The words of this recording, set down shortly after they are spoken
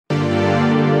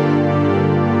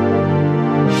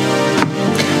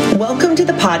Welcome to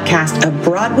the podcast of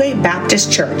Broadway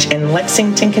Baptist Church in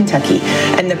Lexington, Kentucky,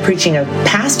 and the preaching of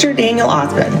Pastor Daniel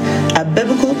Osmond, a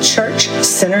biblical church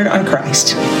centered on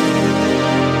Christ.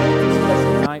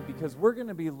 Tonight, because we're going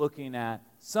to be looking at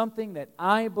something that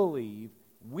I believe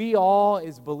we all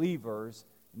as believers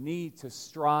need to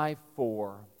strive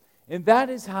for, and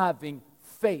that is having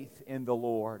faith in the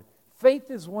Lord. Faith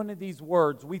is one of these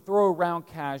words we throw around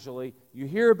casually. You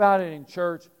hear about it in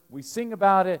church. We sing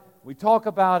about it. We talk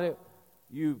about it.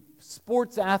 You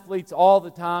sports athletes all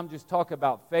the time just talk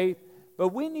about faith. But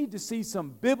we need to see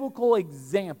some biblical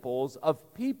examples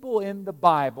of people in the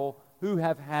Bible who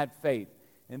have had faith.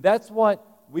 And that's what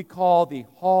we call the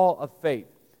Hall of Faith.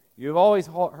 You've always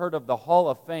heard of the Hall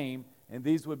of Fame, and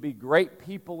these would be great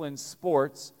people in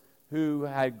sports who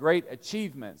had great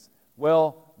achievements.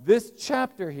 Well, this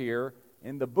chapter here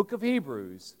in the book of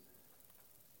Hebrews,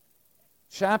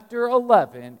 chapter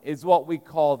 11, is what we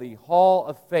call the Hall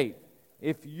of Faith.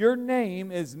 If your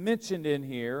name is mentioned in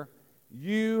here,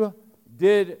 you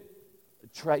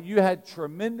had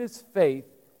tremendous faith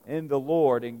in the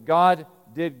Lord, and God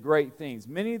did great things.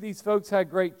 Many of these folks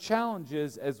had great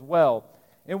challenges as well.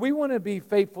 And we want to be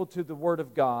faithful to the Word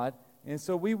of God, and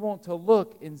so we want to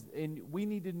look, and we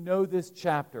need to know this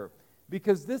chapter,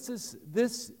 because this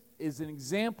is an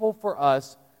example for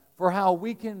us for how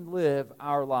we can live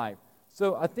our life.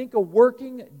 So I think a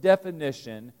working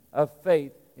definition of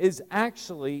faith is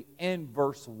actually in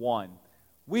verse 1.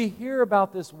 We hear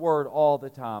about this word all the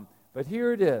time, but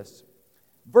here it is.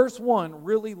 Verse 1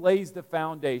 really lays the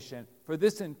foundation for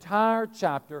this entire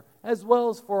chapter as well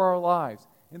as for our lives.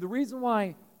 And the reason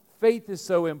why faith is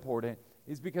so important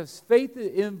is because faith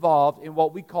is involved in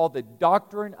what we call the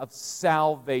doctrine of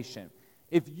salvation.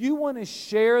 If you want to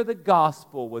share the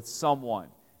gospel with someone,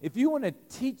 if you want to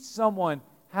teach someone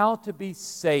how to be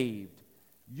saved,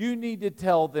 you need to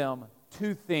tell them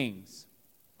two things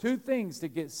to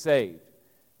get saved.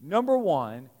 Number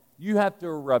one, you have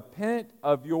to repent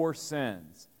of your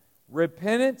sins.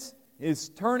 Repentance is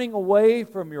turning away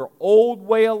from your old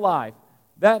way of life.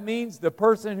 That means the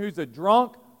person who's a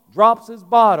drunk drops his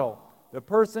bottle. The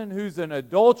person who's an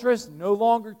adulteress no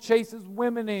longer chases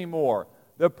women anymore.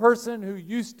 The person who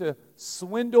used to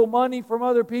swindle money from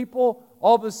other people,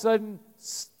 all of a sudden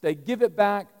they give it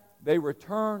back, they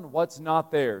return what's not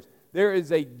theirs. There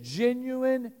is a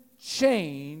genuine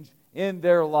change in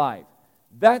their life.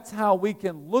 That's how we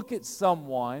can look at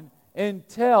someone and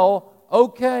tell,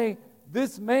 okay,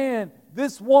 this man,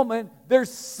 this woman, they're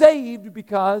saved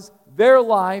because their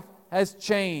life has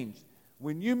changed.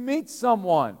 When you meet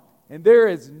someone and there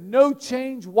is no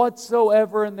change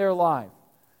whatsoever in their life,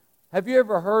 have you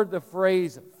ever heard the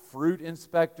phrase fruit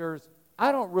inspectors?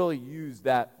 I don't really use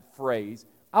that phrase.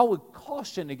 I would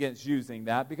caution against using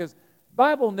that because the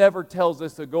Bible never tells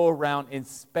us to go around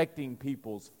inspecting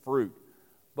people's fruit.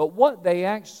 But what they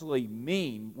actually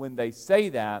mean when they say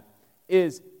that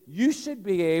is you should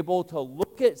be able to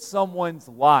look at someone's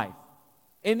life,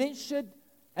 and it should,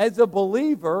 as a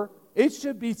believer, it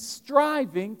should be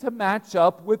striving to match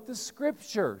up with the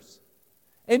Scriptures.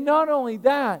 And not only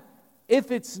that,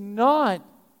 if it's not,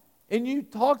 and you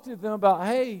talk to them about,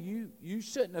 hey, you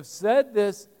shouldn't have said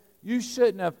this, you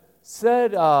shouldn't have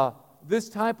said this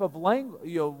type of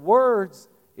language, words.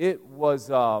 It was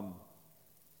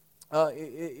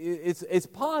it's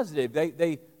positive.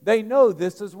 They know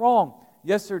this is wrong.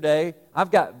 Yesterday,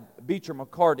 I've got Beecher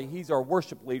McCarty. He's our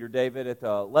worship leader, David, at the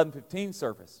 11:15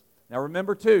 service. Now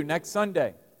remember too, next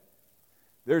Sunday,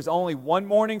 there's only one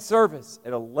morning service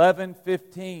at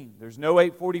 11:15. There's no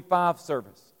 8:45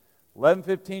 service.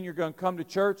 11:15, you're going to come to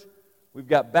church. We've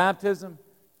got baptism.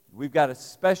 We've got a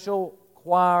special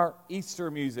choir Easter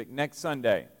music next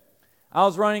Sunday. I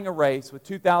was running a race with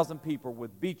 2,000 people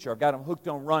with Beecher. I've got them hooked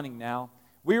on running now.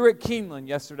 We were at Keeneland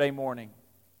yesterday morning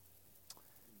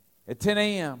at 10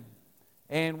 a.m.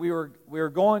 And we were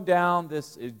going down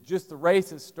this, just the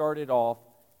race has started off.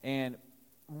 And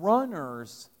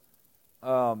runners,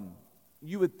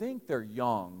 you would think they're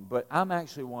young, but I'm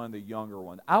actually one of the younger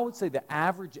ones. I would say the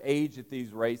average age at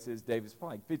these races, Dave, is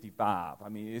probably 55. I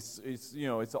mean, it's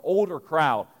an older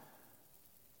crowd.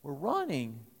 We're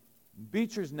running.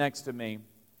 Beecher's next to me,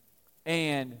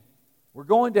 and we're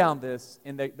going down this,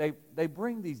 and they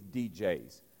bring these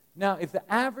DJs. Now, if the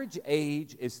average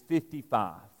age is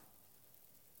 55,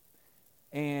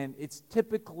 and it's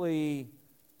typically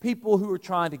people who are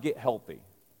trying to get healthy,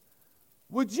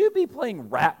 would you be playing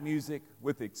rap music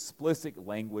with explicit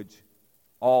language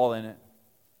all in it?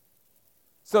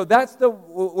 So that's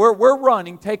we're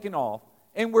running, taking off,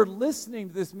 and we're listening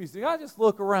to this music. I just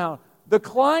look around. the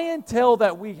clientele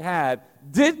that we had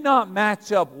did not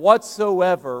match up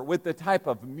whatsoever with the type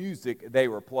of music they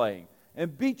were playing.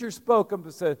 And Beecher spoke up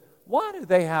and said, why do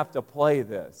they have to play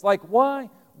this? Like, why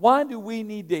do we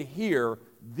need to hear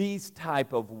these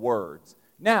type of words?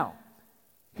 Now,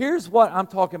 here's what I'm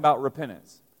talking about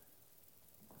repentance.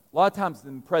 A lot of times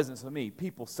in the presence of me,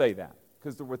 people say that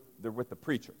because they're with the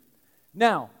preacher.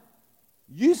 Now,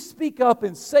 you speak up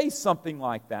and say something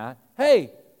like that.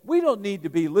 Hey, we don't need to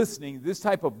be listening to this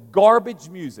type of garbage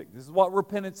music. This is what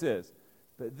repentance is.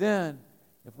 But then,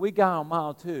 if we got on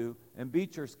mile 2 and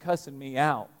Beecher's cussing me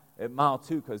out at mile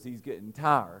 2 because he's getting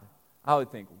tired, I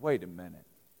would think, wait a minute.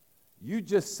 You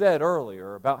just said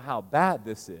earlier about how bad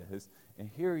this is, and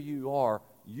here you are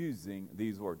using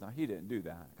these words. Now, he didn't do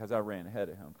that because I ran ahead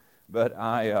of him. But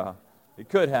he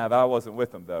could have. I wasn't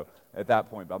with him, though, at that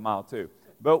point by mile 2.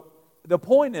 But the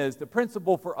point is, the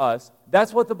principle for us,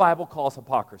 that's what the Bible calls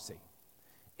hypocrisy.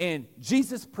 And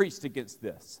Jesus preached against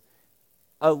this.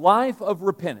 A life of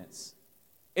repentance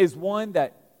is one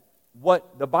that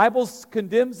what the Bible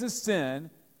condemns as sin,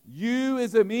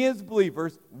 me as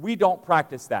believers, we don't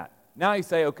practice that. Now you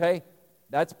say, okay,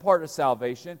 that's part of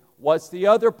salvation. What's the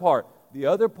other part? The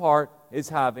other part is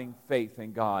having faith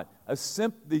in God.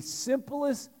 The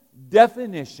simplest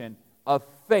definition of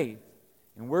faith,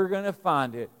 and we're going to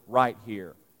find it right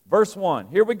here. Verse 1,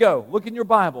 here we go. Look in your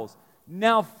Bibles.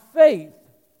 Now faith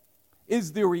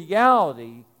is the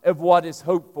reality of what is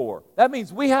hoped for. That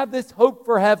means we have this hope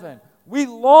for heaven. We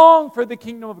long for the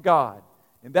kingdom of God.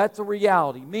 And that's a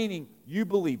reality, meaning you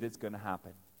believe it's going to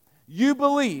happen. You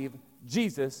believe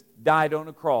Jesus died on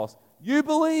a cross. You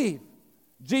believe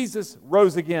Jesus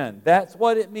rose again. That's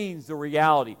what it means, the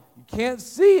reality. You can't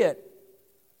see it.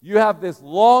 You have this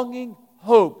longing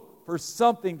hope for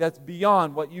something that's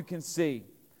beyond what you can see.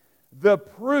 The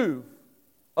proof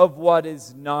of what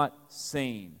is not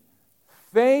seen.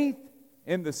 Faith,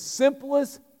 in the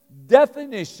simplest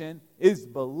definition, is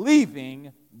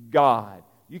believing God.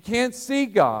 You can't see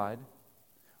God.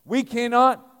 We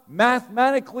cannot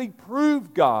mathematically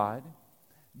prove God.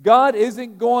 God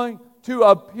isn't going to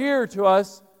appear to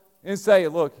us and say,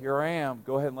 look, here I am.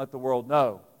 Go ahead and let the world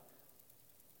know.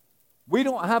 We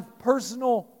don't have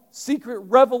personal secret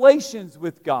revelations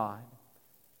with God.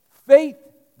 Faith,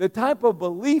 the type of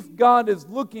belief God is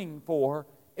looking for,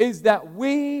 is that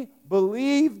we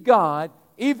believe God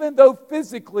even though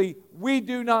physically we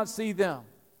do not see them.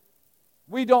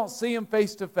 We don't see Him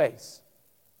face to face.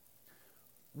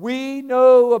 We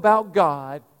know about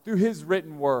God through His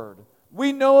written word.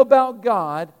 We know about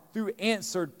God through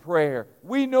answered prayer.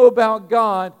 We know about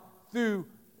God through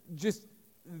just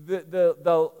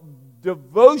the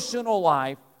devotional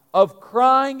life of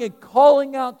crying and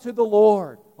calling out to the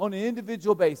Lord on an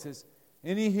individual basis.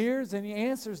 And He hears and He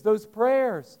answers those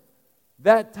prayers.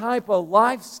 That type of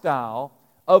lifestyle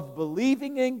of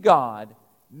believing in God,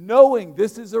 knowing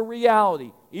this is a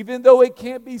reality, even though it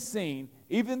can't be seen,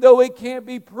 even though it can't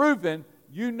be proven,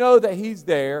 you know that He's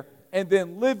there, and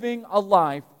then living a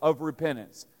life of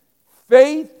repentance.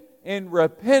 Faith and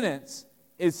repentance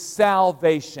is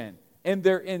salvation, and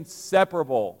they're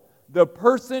inseparable. The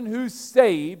person who's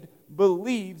saved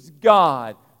believes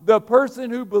God. The person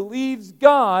who believes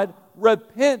God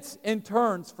repents and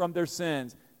turns from their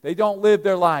sins. They don't live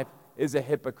their life as a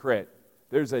hypocrite.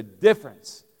 There's a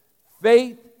difference.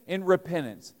 Faith and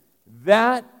repentance.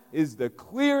 That is the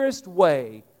clearest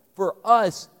way for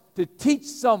us to teach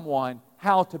someone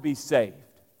how to be saved.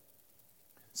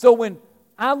 So when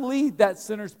I lead that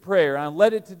sinner's prayer, and I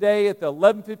led it today at the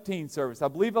 11:15 service. I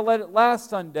believe I led it last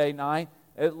Sunday night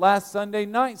at last Sunday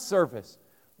night service.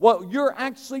 Well, you're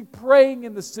actually praying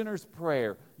in the sinner's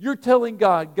prayer. You're telling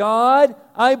God, God,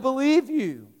 I believe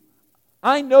you.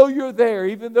 I know you're there,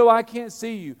 even though I can't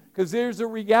see you, because there's a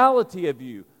reality of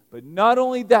you. But not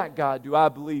only that, God, do I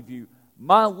believe you.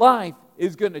 My life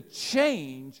is going to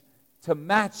change to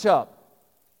match up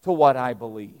to what I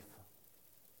believe.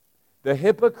 The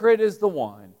hypocrite is the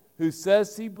one who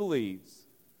says he believes,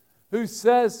 who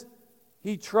says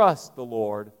he trusts the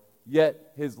Lord,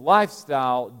 yet his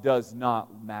lifestyle does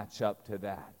not match up to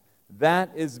that.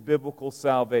 That is biblical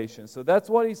salvation. So that's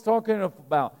what he's talking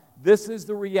about. This is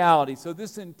the reality. So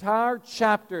this entire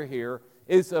chapter here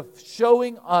is of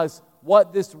showing us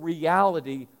what this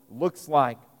reality looks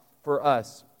like for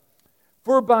us.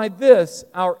 For by this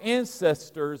our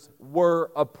ancestors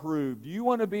were approved. Do you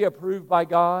want to be approved by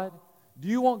God? Do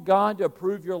you want God to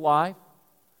approve your life?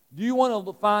 Do you want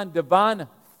to find divine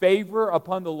favor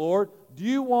upon the Lord? Do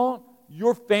you want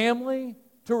your family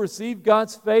to receive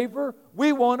God's favor?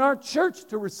 We want our church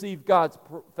to receive God's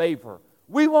favor.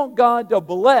 We want God to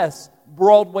bless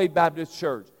Broadway Baptist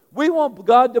Church. We want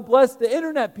God to bless the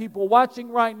internet people watching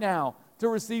right now to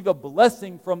receive a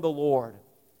blessing from the Lord.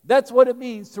 That's what it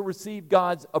means to receive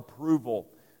God's approval.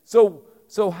 So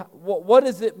what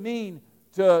does it mean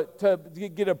to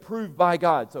get approved by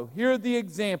God? So here are the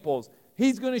examples.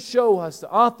 He's going to show us, the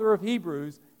author of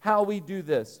Hebrews, how we do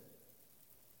this.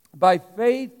 By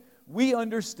faith, we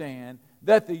understand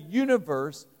that the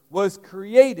universe was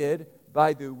created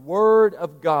by the Word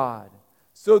of God,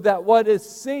 so that what is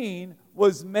seen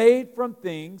was made from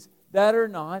things that are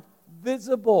not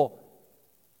visible.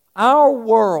 Our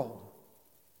world,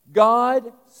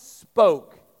 God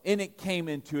spoke and it came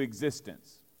into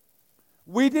existence.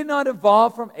 We did not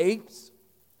evolve from apes.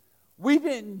 We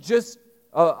didn't just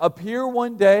appear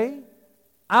one day.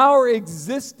 Our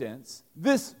existence,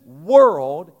 this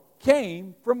world,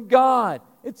 came from God.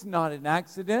 It's not an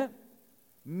accident.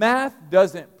 Math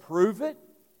doesn't prove it.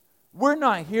 We're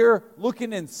not here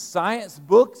looking in science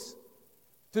books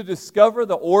to discover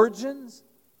the origins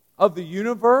of the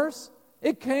universe.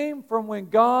 It came from when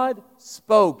God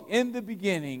spoke. In the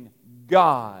beginning,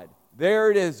 God.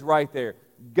 There it is right there.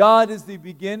 God is the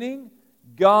beginning.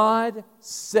 God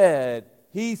said,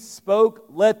 He spoke,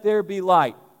 let there be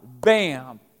light.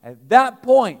 Bam. At that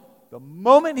point, the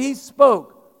moment He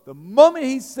spoke, the moment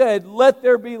He said, let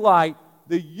there be light,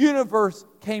 the universe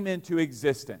came into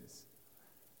existence.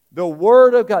 The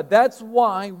Word of God. That's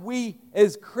why we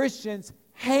as Christians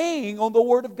hang on the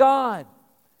Word of God.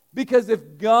 Because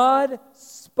if God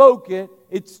spoke it,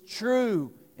 it's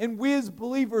true. And we as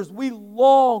believers, we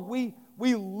long,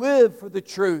 we live for the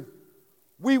truth.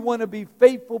 We want to be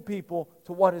faithful people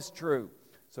to what is true.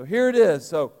 So here it is.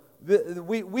 So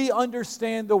we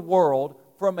understand the world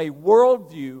from a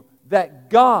worldview that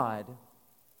God,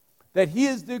 that He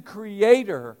is the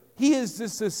creator, He is the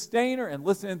sustainer, and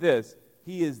listen to this,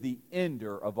 He is the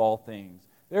ender of all things.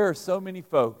 There are so many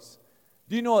folks.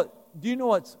 Do you know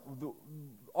what's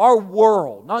our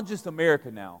world, not just America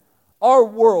now, our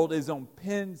world is on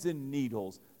pins and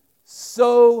needles,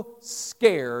 so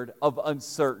scared of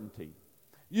uncertainty.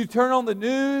 You turn on the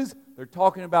news, they're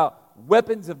talking about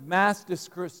weapons of mass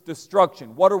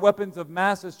destruction. What are weapons of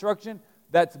mass destruction?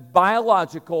 That's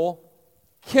biological,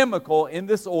 chemical in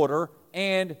this order,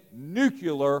 and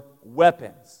nuclear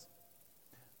weapons.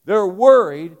 They're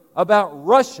worried about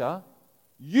Russia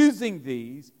using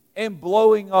these and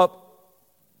blowing up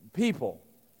people.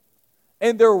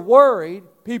 And they're worried,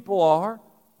 people are,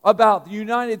 about the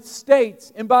United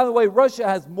States. And by the way, Russia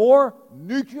has more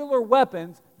nuclear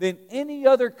weapons than any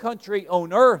other country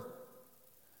on earth.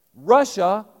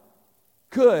 Russia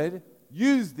could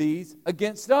use these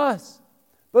against us.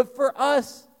 But for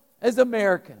us as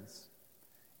Americans,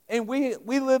 and we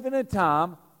live in a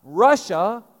time,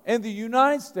 Russia and the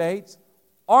United States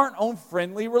aren't on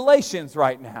friendly relations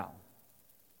right now.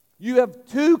 You have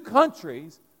two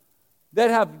countries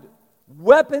that have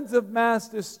weapons of mass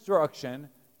destruction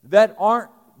that aren't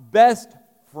best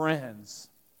friends.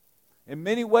 In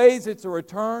many ways, it's a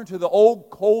return to the old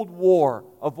Cold War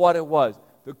of what it was.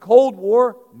 The Cold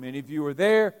War, many of you were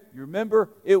there, you remember,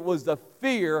 it was the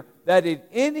fear that at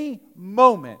any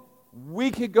moment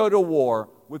we could go to war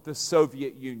with the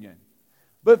Soviet Union.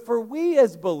 But for we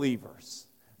as believers,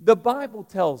 the Bible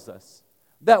tells us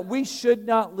that we should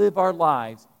not live our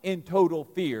lives in total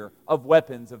fear of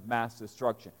weapons of mass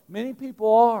destruction. Many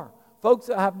people are. Folks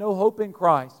that have no hope in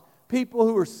Christ. People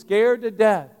who are scared to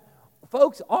death.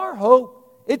 Folks, our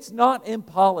hope, it's not in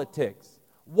politics.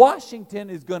 Washington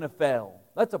is going to fail.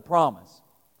 That's a promise.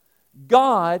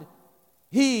 God,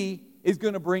 He is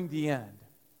going to bring the end.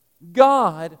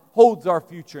 God holds our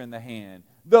future in the hand.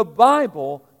 The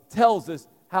Bible tells us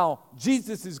how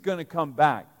Jesus is going to come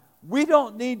back. We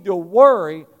don't need to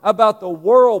worry about the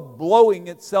world blowing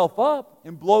itself up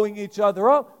and blowing each other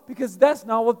up, because that's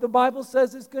not what the Bible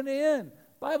says it's going to end.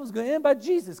 The Bible's going to end by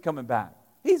Jesus coming back.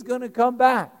 He's going to come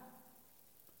back.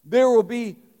 There will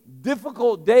be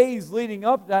difficult days leading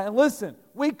up to that. And listen,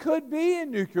 we could be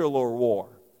in nuclear war.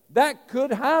 That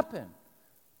could happen.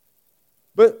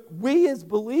 But we as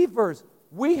believers,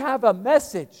 we have a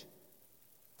message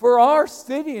for our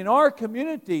city and our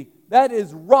community that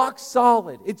is rock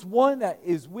solid. It's one that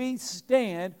is we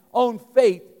stand on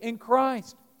faith in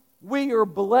Christ. We are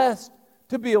blessed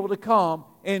to be able to come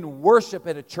and worship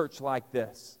at a church like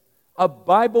this. A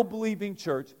Bible-believing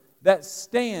church that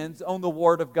stands on the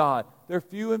Word of God. They're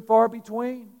few and far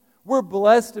between. We're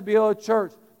blessed to be a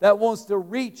church that wants to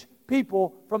reach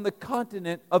people from the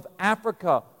continent of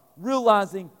Africa,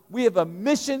 realizing we have a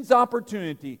missions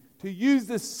opportunity to use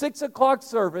this 6 o'clock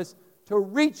service to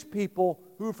reach people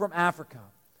who are from Africa.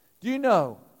 Do you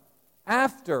know,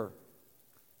 after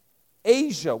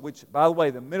Asia, which, by the way,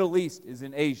 the Middle East is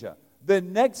in Asia. The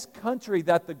next country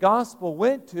that the gospel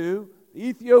went to, the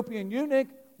Ethiopian eunuch,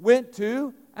 went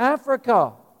to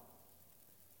Africa.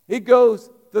 It goes,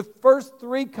 the first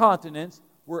 3 continents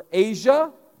were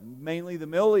Asia, mainly the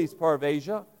Middle East part of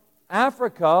Asia,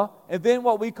 Africa, and then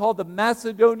what we call the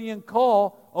Macedonian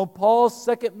call on Paul's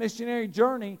second missionary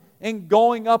journey and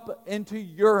going up into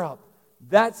Europe.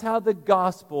 That's how the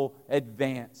gospel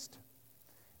advanced.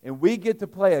 And we get to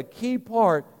play a key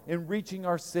part in reaching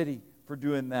our city for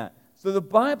doing that. So the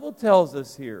Bible tells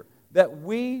us here that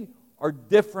we are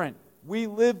different. We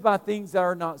live by things that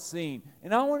are not seen.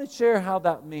 And I want to share how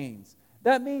that means.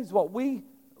 That means what we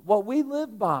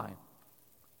live by.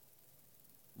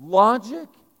 Logic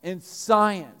and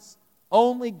science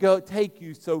only take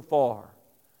you so far.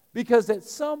 Because at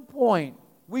some point,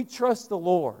 we trust the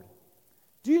Lord.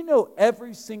 Do you know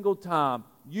every single time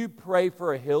you pray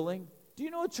for a healing, do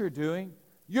you know what you're doing?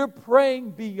 You're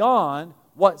praying beyond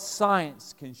what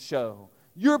science can show.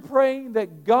 You're praying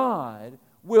that God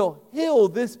will heal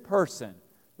this person,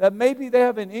 that maybe they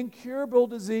have an incurable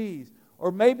disease,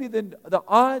 or maybe the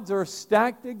odds are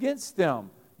stacked against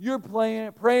them. You're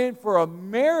praying for a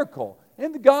miracle,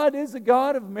 and God is a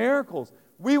God of miracles.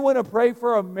 We want to pray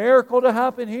for a miracle to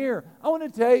happen here. I want to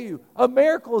tell you, a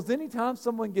miracle is any time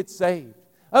someone gets saved.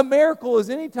 A miracle is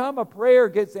any time a prayer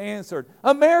gets answered.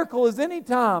 A miracle is any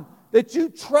time that you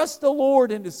trust the Lord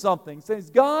into something. Says,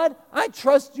 God, I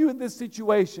trust you in this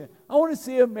situation. I want to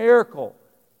see a miracle.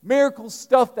 Miracle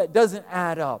stuff that doesn't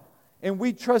add up. And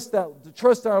we trust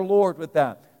our Lord with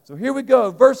that. So here we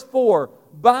go. Verse 4.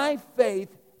 By faith,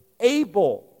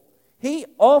 Abel, he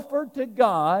offered to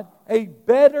God a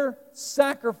better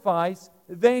sacrifice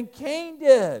than Cain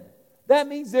did. That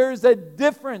means there is a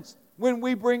difference when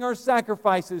we bring our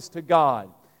sacrifices to God.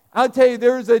 I'll tell you,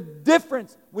 there is a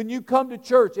difference when you come to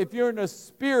church if you're in a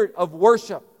spirit of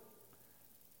worship.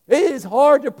 It is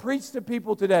hard to preach to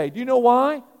people today. Do you know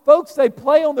why? Folks, they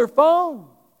play on their phone.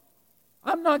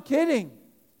 I'm not kidding.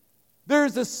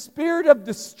 There's a spirit of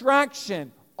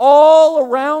distraction all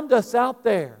around us out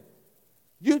there.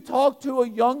 You talk to a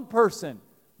young person,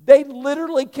 they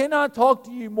literally cannot talk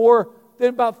to you more than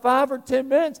about 5 or 10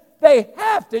 minutes. They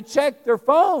have to check their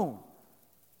phone.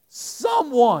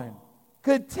 Someone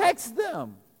could text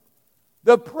them.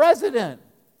 The president,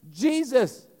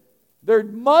 Jesus, their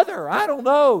mother, I don't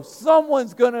know.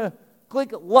 Someone's going to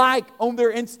click like on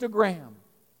their Instagram.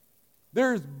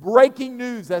 There's breaking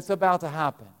news that's about to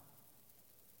happen.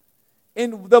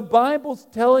 And the Bible's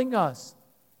telling us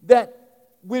that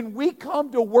when we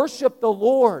come to worship the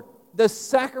Lord, the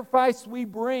sacrifice we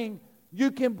bring,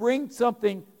 you can bring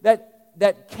something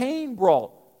that Cain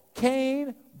brought.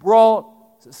 Cain brought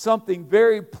something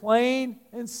very plain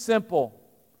and simple.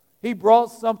 He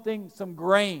brought some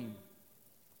grain,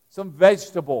 some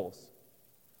vegetables.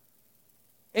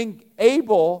 And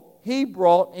Abel, he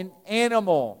brought an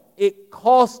animal. It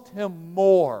cost him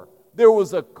more. There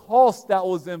was a cost that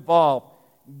was involved.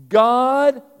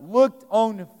 God looked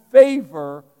on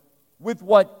favor with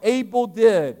what Abel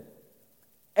did.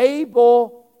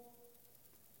 Abel,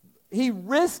 he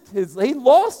lost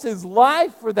his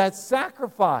life for that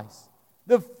sacrifice.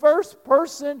 The first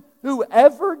person who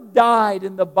ever died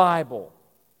in the Bible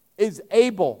is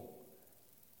Abel.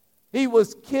 He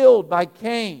was killed by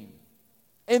Cain.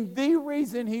 And the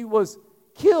reason he was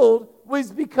killed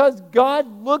was because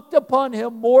God looked upon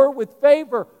him more with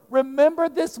favor. Remember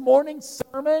this morning's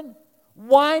sermon?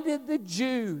 Why did the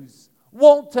Jews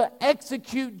want to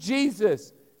execute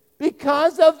Jesus?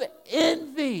 Because of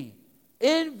envy.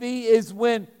 Envy is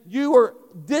when you are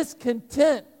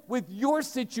discontent with your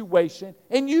situation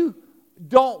and you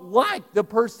don't like the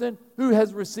person who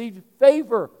has received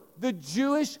favor. The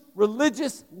Jewish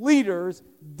religious leaders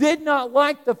did not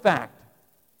like the fact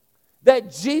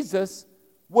that Jesus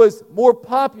was more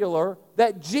popular,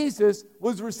 that Jesus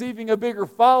was receiving a bigger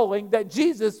following, that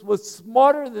Jesus was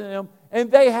smarter than them,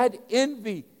 and they had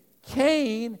envy.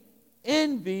 Cain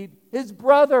envied his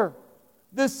brother.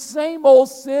 The same old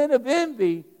sin of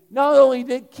envy not only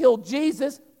did it kill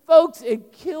Jesus, folks,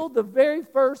 it killed the very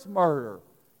first murder.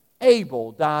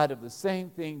 Abel died of the same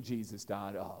thing Jesus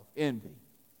died of, envy.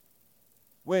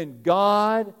 When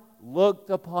God looked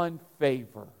upon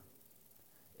favor,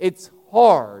 it's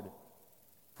hard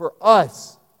for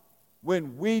us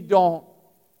when we don't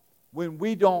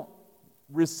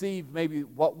receive maybe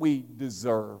what we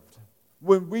deserved,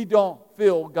 when we don't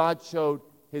feel God showed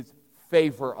His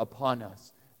favor upon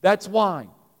us. That's why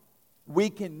we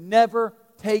can never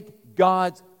take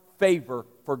God's favor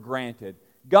for granted.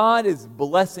 God is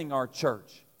blessing our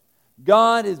church.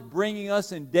 God is bringing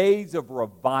us in days of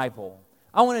revival.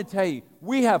 I want to tell you,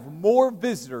 we have more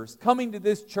visitors coming to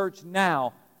this church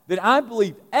now than I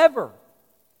believe ever.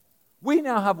 We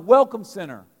now have a welcome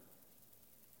center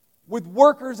with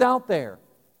workers out there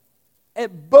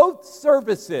at both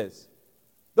services.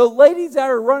 The ladies that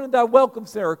are running that welcome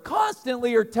center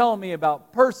constantly are telling me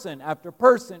about person after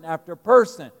person after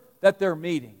person that they're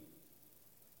meeting.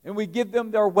 And we give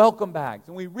them their welcome bags,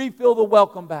 and we refill the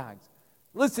welcome bags.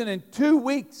 Listen, in 2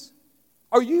 weeks,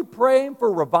 are you praying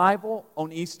for revival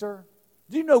on Easter?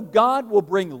 Do you know God will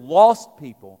bring lost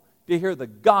people to hear the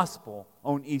gospel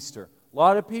on Easter? A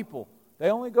lot of people,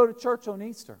 they only go to church on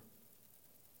Easter.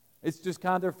 It's just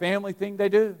kind of their family thing they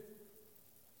do.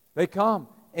 They come,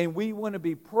 and we want to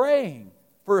be praying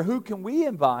for who can we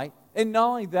invite, and not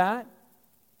only that,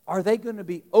 are they going to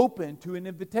be open to an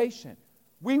invitation?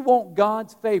 We want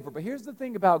God's favor, but here's the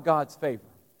thing about God's favor.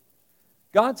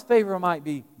 God's favor might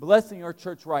be blessing our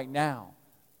church right now,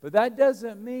 but that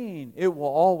doesn't mean it will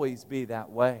always be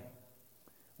that way.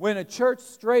 When a church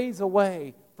strays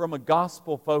away from a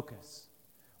gospel focus,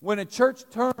 when a church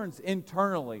turns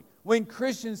internally, when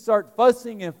Christians start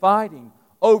fussing and fighting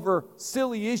over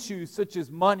silly issues such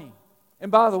as money.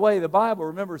 And by the way, the Bible,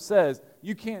 remember, says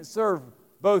you can't serve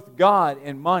both God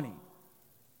and money.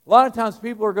 A lot of times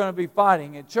people are going to be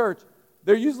fighting at church.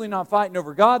 They're usually not fighting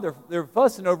over God, they're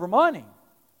fussing over money.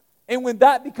 And when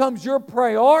that becomes your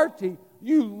priority,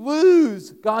 you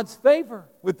lose God's favor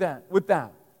with that.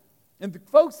 And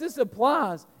folks, this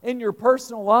applies in your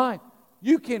personal life.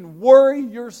 You can worry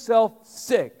yourself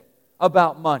sick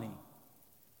about money,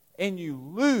 and you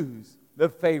lose the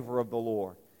favor of the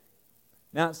Lord.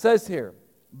 Now it says here,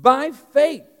 by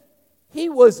faith he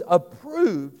was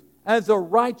approved as a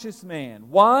righteous man.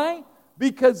 Why?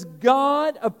 Because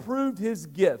God approved his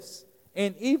gifts.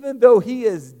 And even though he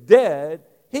is dead,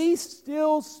 he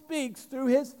still speaks through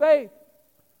his faith.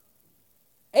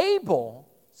 Abel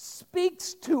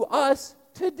speaks to us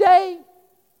today.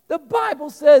 The Bible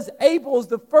says Abel is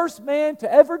the first man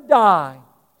to ever die.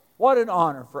 What an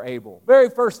honor for Abel. Very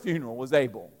first funeral was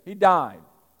Abel. He died,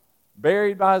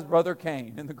 buried by his brother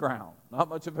Cain in the ground. Not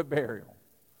much of a burial.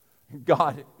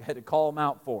 God had to call him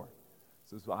out for it.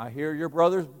 He says, I hear your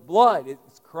brother's blood.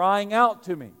 It's crying out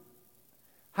to me.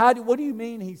 What do you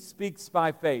mean he speaks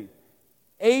by faith?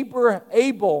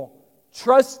 Abel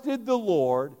trusted the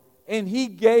Lord, and he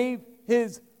gave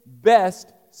his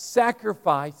best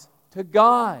sacrifice to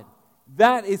God.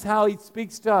 That is how he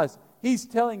speaks to us. He's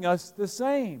telling us the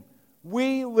same.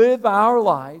 We live our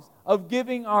lives of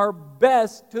giving our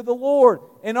best to the Lord.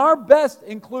 And our best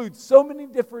includes so many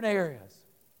different areas.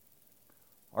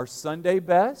 Our Sunday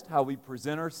best, how we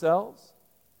present ourselves.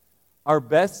 Our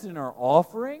best in our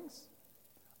offerings.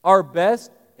 Our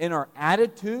best in our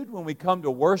attitude when we come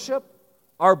to worship.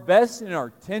 Our best in our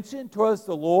attention towards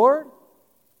the Lord.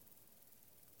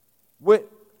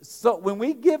 So when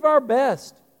we give our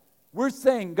best, we're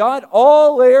saying, God,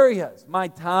 all areas, my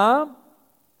time.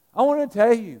 I want to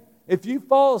tell you, if you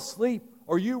fall asleep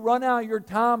or you run out of your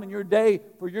time in your day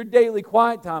for your daily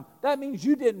quiet time, that means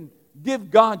you didn't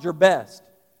give God your best.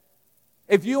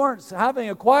 If you aren't having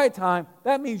a quiet time,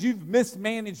 that means you've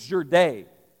mismanaged your day.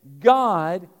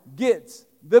 God gets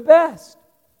the best.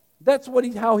 That's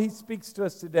how he speaks to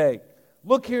us today.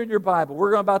 Look here in your Bible.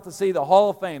 We're about to see the Hall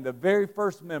of Fame. The very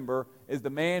first member is the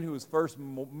man who was first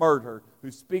murdered,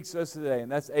 who speaks to us today, and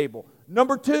that's Abel.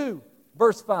 Number 2,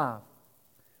 verse 5.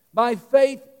 By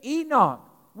faith, Enoch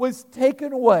was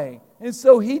taken away, and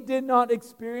so he did not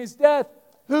experience death.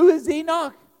 Who is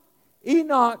Enoch?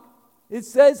 Enoch, it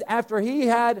says after he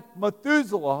had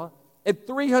Methuselah, at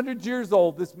 300 years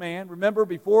old, this man, remember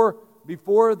before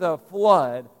the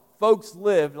flood, folks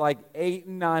lived like 800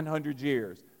 and 900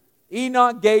 years.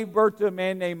 Enoch gave birth to a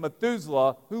man named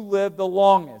Methuselah who lived the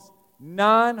longest,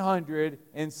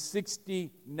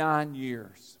 969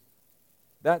 years.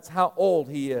 That's how old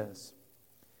he is.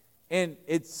 And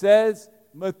it says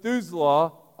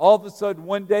Methuselah, all of a sudden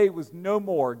one day was no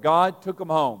more. God took him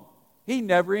home. He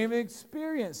never even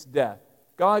experienced death.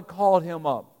 God called him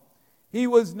up. He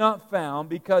was not found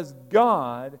because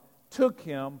God took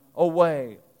him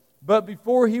away. But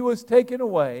before he was taken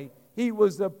away, he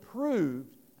was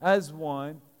approved as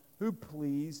one who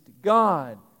pleased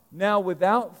God. Now,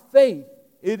 without faith,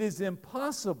 it is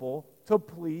impossible to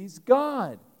please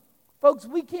God. Folks,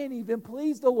 we can't even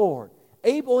please the Lord.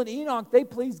 Abel and Enoch, they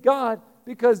pleased God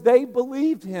because they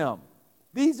believed him.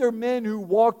 These are men who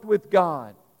walked with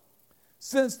God.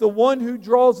 Since the one who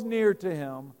draws near to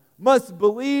him must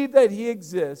believe that he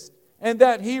exists and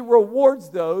that he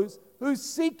rewards those who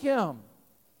seek him.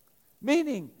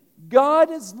 Meaning,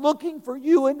 God is looking for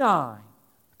you and I,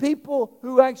 people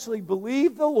who actually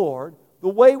believe the Lord, The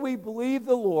way we believe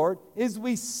the Lord is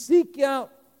we seek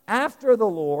out after the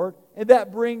Lord, and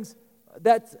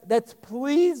that's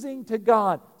pleasing to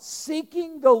God.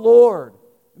 Seeking the Lord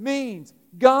means,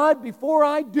 God, before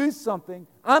I do something,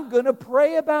 I'm going to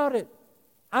pray about it.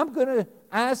 I'm going to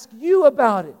ask you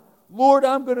about it. Lord,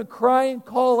 I'm going to cry and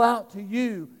call out to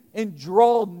you and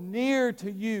draw near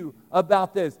to you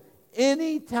about this.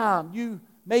 Anytime you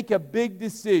make a big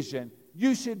decision,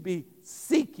 you should be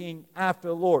seeking after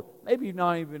the Lord. Maybe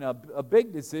not even a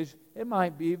big decision. It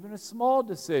might be even a small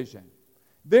decision.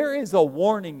 There is a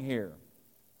warning here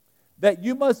that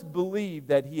you must believe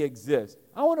that He exists.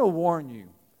 I want to warn you.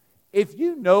 If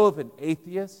you know of an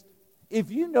atheist, if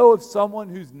you know of someone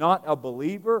who's not a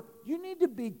believer, you need to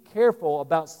be careful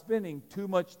about spending too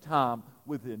much time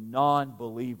with a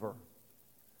non-believer.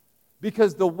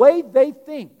 Because the way they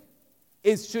think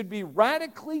should be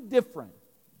radically different.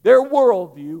 Their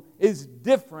worldview is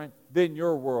different than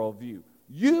your worldview.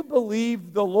 You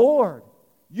believe the Lord.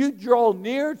 You draw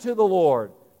near to the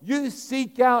Lord. You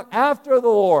seek out after the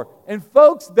Lord. And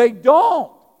folks, they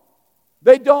don't.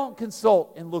 They don't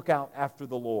consult and look out after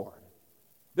the Lord.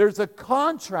 There's a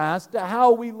contrast to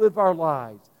how we live our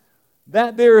lives.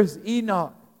 That there is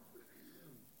Enoch.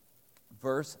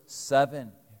 Verse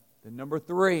 7, the number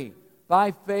 3.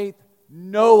 By faith,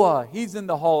 Noah, he's in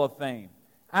the Hall of Fame.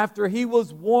 After he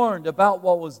was warned about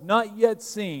what was not yet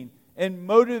seen and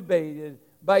motivated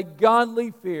by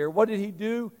godly fear, what did he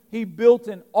do? He built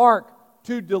an ark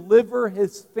to deliver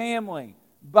his family.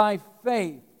 By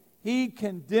faith, he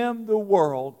condemned the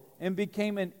world and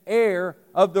became an heir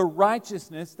of the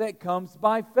righteousness that comes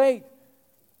by faith.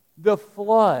 The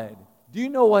flood, do you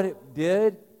know what it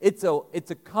did? It's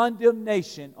a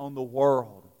condemnation on the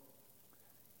world.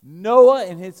 Noah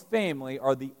and his family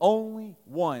are the only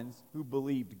ones who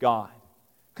believed God.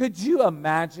 Could you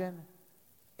imagine?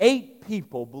 8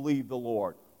 people believed the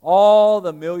Lord. All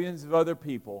the millions of other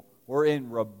people were in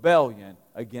rebellion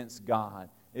against God.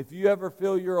 If you ever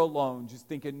feel you're alone, just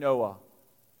think of Noah.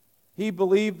 He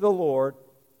believed the Lord,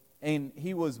 and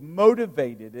he was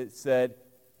motivated. It said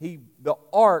the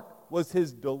ark was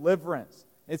his deliverance.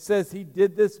 It says he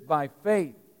did this by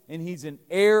faith, and he's an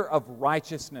heir of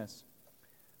righteousness.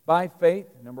 By faith,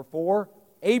 number 4,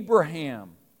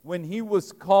 Abraham, when he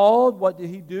was called, what did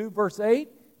he do? Verse 8,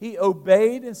 he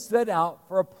obeyed and set out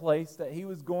for a place that he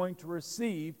was going to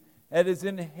receive as his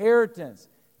inheritance.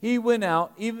 He went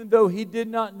out even though he did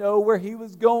not know where he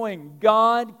was going.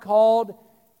 God called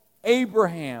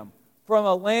Abraham from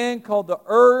a land called the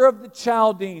Ur of the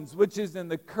Chaldeans, which is in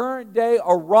the current day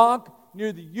Iraq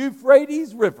near the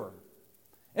Euphrates River.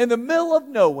 In the middle of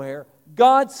nowhere,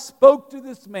 God spoke to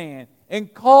this man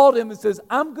and called him and says,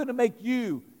 I'm going to make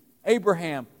you,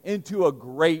 Abraham, into a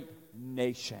great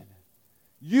nation.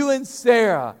 You and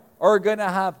Sarah are going to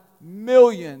have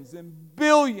millions and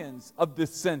billions of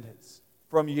descendants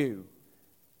from you.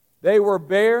 They were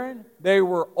barren, they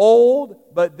were old,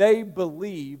 but they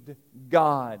believed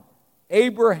God.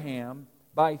 Abraham,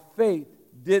 by faith,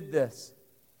 did this.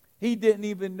 He didn't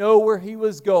even know where he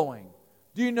was going.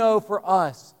 Do you know, for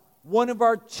us, one of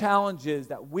our challenges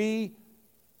that we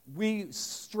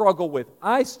struggle with,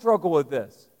 I struggle with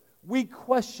this. We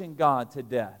question God to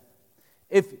death.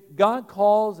 If God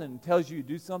calls and tells you to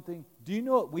do something, do you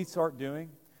know what we start doing?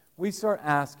 We start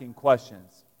asking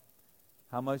questions.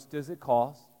 How much does it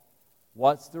cost?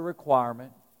 What's the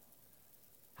requirement?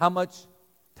 How much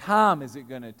time is it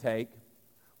going to take?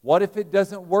 What if it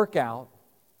doesn't work out?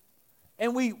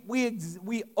 And we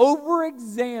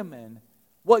over-examine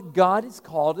what God has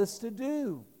called us to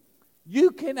do.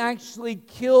 You can actually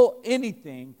kill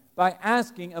anything by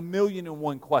asking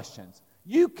 1,000,001 questions.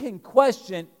 You can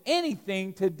question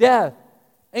anything to death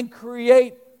and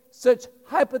create such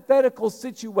hypothetical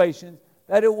situations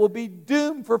that it will be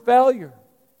doomed for failure.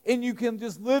 And you can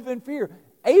just live in fear.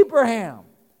 Abraham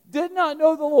did not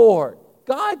know the Lord.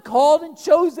 God called and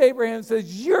chose Abraham and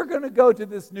says, you're going to go to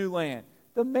this new land.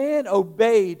 The man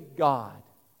obeyed God.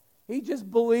 He just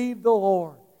believed the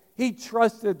Lord. He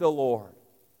trusted the Lord.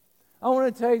 I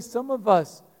want to tell you, some of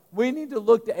us, we need to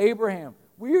look to Abraham.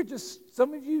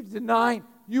 Some of you tonight,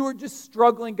 you are just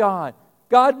struggling God.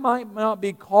 God might not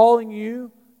be calling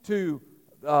you to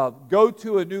go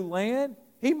to a new land.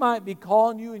 He might be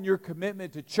calling you in your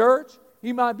commitment to church.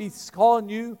 He might be calling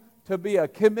you to be a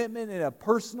commitment in a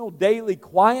personal daily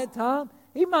quiet time.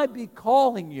 He might be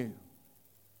calling you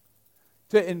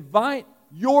to invite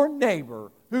your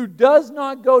neighbor who does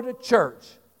not go to church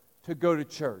to go to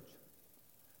church.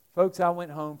 Folks, I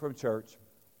went home from church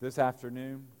this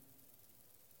afternoon,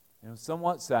 and it was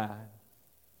somewhat sad.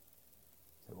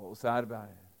 I said, what was sad about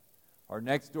it? Our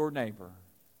next door neighbor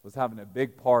was having a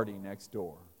big party next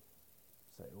door.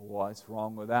 Say, well, what's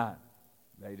wrong with that?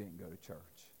 They didn't go to church.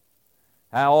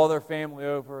 Had all their family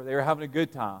over. They were having a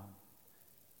good time.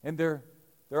 And they're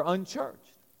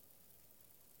unchurched.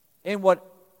 And what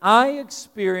I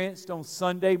experienced on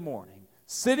Sunday morning,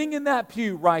 sitting in that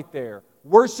pew right there,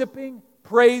 worshiping,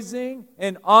 praising,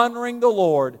 and honoring the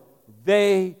Lord,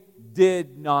 they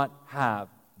did not have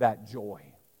that joy.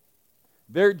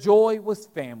 Their joy was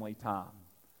family time.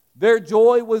 Their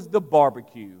joy was the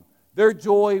barbecue. Their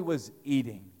joy was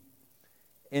eating.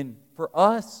 And for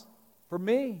us, for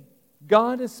me,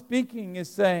 God is speaking, is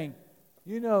saying,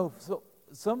 so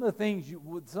some of the things,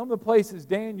 some of the places,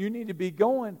 Dan, you need to be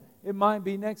going, it might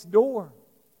be next door.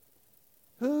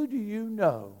 Who do you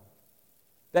know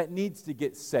that needs to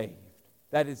get saved,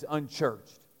 that is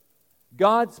unchurched?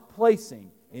 God's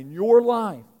placing in your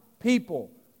life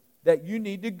people that you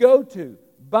need to go to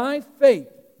by faith.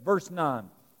 Verse 9,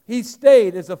 he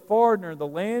stayed as a foreigner in the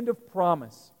land of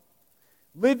promise,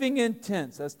 living in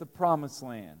tents, that's the promised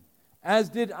land, as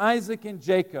did Isaac and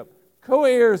Jacob,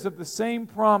 co-heirs of the same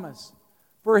promise.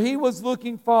 For he was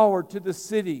looking forward to the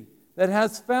city that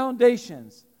has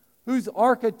foundations, whose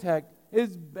architect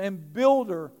and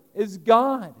builder is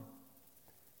God.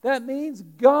 That means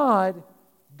God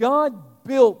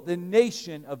built the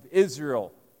nation of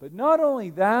Israel. But not only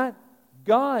that,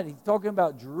 he's talking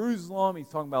about Jerusalem, he's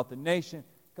talking about the nation.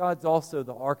 God's also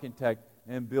the architect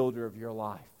and builder of your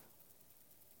life.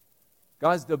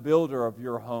 God's the builder of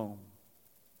your home.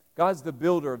 God's the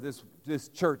builder of this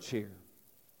church here.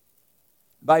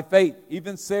 By faith,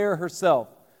 even Sarah herself,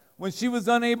 when she was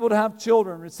unable to have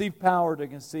children, received power to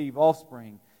conceive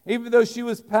offspring, even though she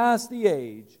was past the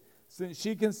age, since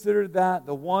she considered that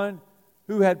the one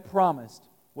who had promised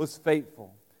was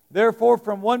faithful. Therefore,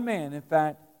 from one man, in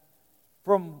fact,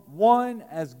 from one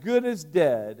as good as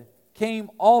dead, came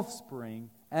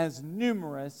offspring as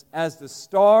numerous as the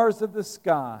stars of the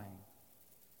sky,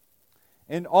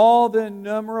 and all the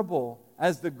innumerable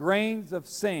as the grains of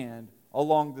sand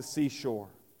along the seashore.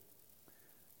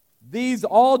 These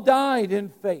all died in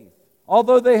faith,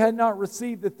 although they had not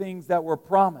received the things that were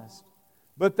promised.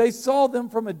 But they saw them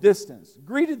from a distance,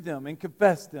 greeted them, and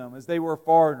confessed them as they were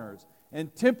foreigners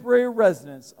and temporary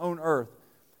residents on earth.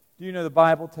 Do you know the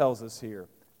Bible tells us here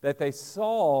that they saw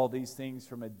all these things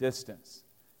from a distance,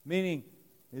 meaning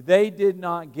they did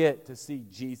not get to see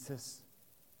Jesus.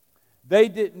 They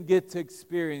didn't get to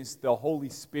experience the Holy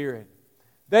Spirit.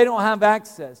 They don't have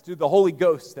access to the Holy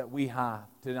Ghost that we have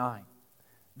tonight.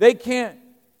 They can't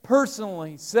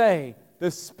personally say,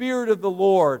 the Spirit of the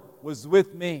Lord was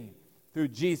with me through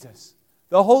Jesus.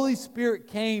 The Holy Spirit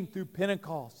came through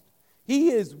Pentecost. He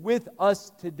is with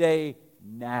us today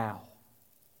now.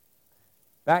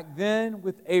 Back then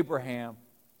with Abraham,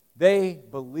 they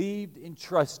believed and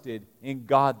trusted in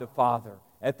God the Father.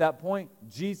 At that point,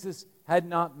 Jesus had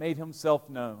not made himself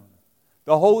known.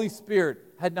 The Holy Spirit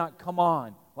had not come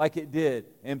on like it did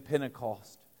in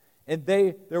Pentecost. And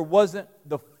there wasn't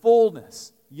the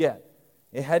fullness yet.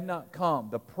 It had not come.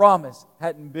 The promise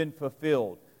hadn't been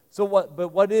fulfilled.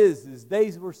 But what is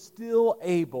they were still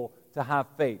able to have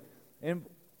faith. And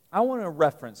I want to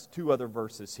reference two other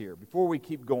verses here before we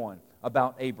keep going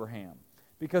about Abraham.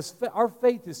 Because our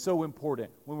faith is so important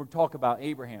when we talk about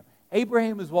Abraham.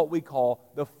 Abraham is what we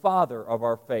call the father of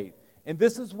our faith. And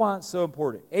this is why it's so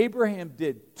important. Abraham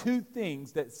did two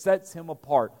things that sets him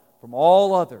apart from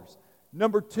all others.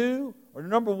 Number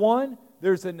one,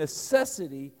 there's a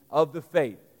necessity of the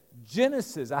faith.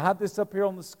 Genesis, I have this up here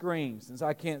on the screen since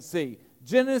I can't see.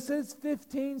 Genesis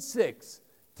 15:6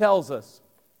 tells us,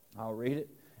 I'll read it.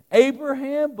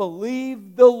 Abraham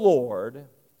believed the Lord,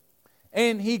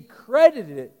 and he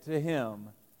credited it to him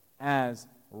as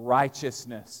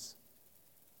righteousness.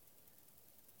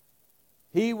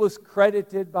 He was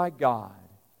credited by God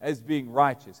as being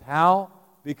righteous. How?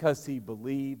 Because he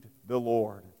believed the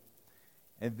Lord.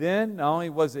 And then, not only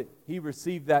was it he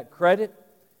received that credit,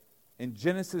 in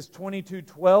Genesis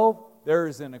 22:12, there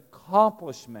is an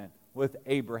accomplishment with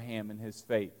Abraham and his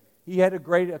faith. He had a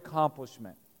great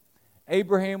accomplishment.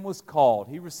 Abraham was called.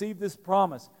 He received this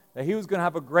promise that he was going to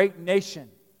have a great nation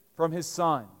from his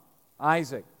son,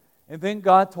 Isaac. And then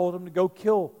God told him to go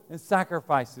kill and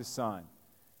sacrifice his son.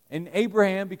 And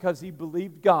Abraham, because he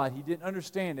believed God, he didn't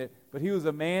understand it, but he was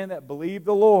a man that believed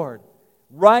the Lord.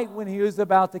 Right when he was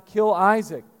about to kill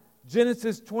Isaac,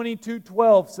 Genesis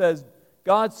 22:12 says,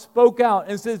 God spoke out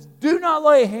and says, do not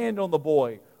lay a hand on the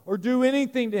boy or do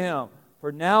anything to him,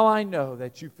 for now I know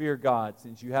that you fear God,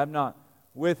 since you have not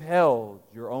withheld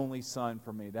your only son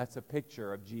from me. That's a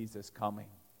picture of Jesus coming.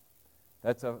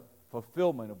 That's a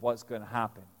fulfillment of what's going to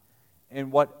happen.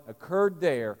 And what occurred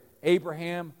there,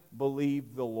 Abraham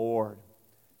believed the Lord.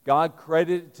 God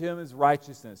credited to him as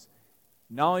righteousness.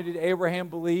 Not only did Abraham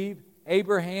believe,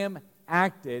 Abraham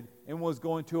acted and was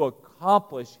going to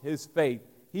accomplish his faith.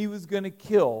 He was going to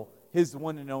kill his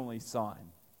one and only son.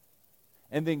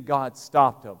 And then God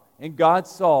stopped him. And God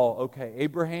saw, okay,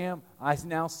 Abraham, I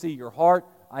now see your heart.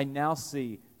 I now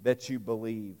see that you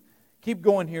believe. Keep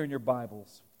going here in your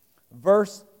Bibles.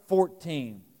 Verse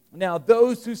 14. Now,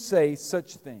 those who say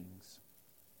such things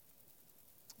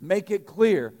make it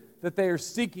clear that they are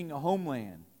seeking a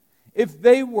homeland. If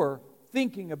they were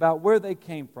thinking about where they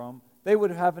came from, they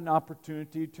would have an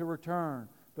opportunity to return.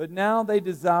 But now they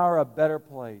desire a better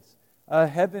place, a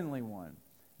heavenly one.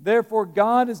 Therefore,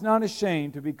 God is not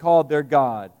ashamed to be called their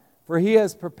God, for He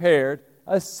has prepared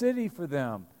a city for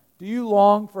them. Do you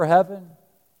long for heaven?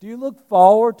 Do you look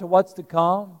forward to what's to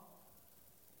come?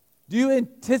 Do you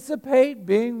anticipate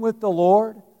being with the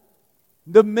Lord?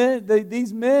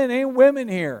 These men and women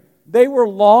here, they were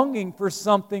longing for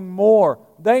something more.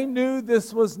 They knew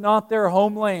this was not their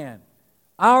homeland.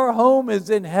 Our home is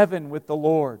in heaven with the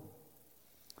Lord.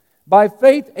 By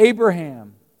faith,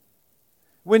 Abraham,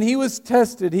 when he was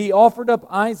tested, he offered up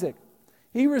Isaac.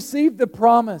 He received the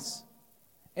promise,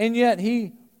 and yet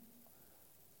he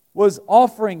was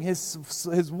offering his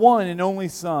one and only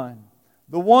son,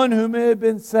 the one whom it had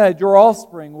been said, your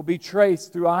offspring will be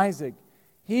traced through Isaac.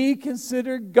 He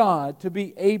considered God to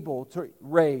be able to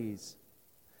raise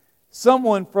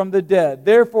someone from the dead.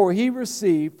 Therefore, he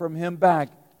received from him back,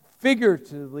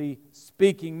 figuratively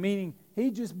speaking, meaning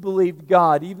he just believed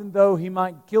God. Even though he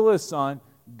might kill his son,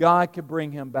 God could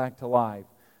bring him back to life.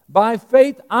 By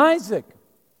faith, Isaac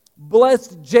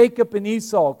blessed Jacob and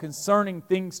Esau concerning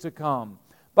things to come.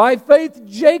 By faith,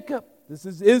 Jacob, this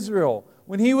is Israel,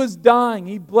 when he was dying,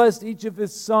 he blessed each of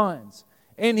his sons,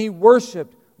 and he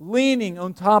worshiped, leaning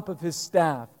on top of his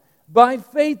staff. By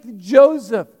faith,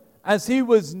 Joseph, as he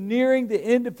was nearing the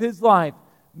end of his life,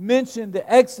 mentioned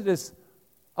the exodus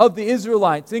of the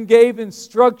Israelites and gave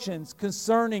instructions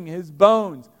concerning his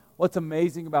bones. What's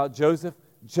amazing about Joseph?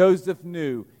 Joseph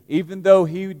knew, even though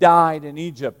he died in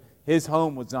Egypt, his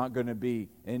home was not going to be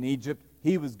in Egypt.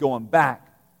 He was going back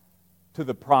to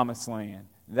the promised land.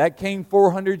 That came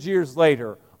 400 years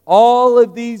later. All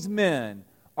of these men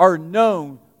are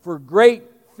known for great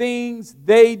things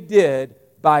they did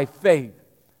by faith.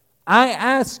 I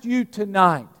ask you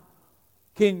tonight,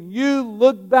 can you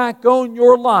look back on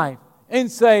your life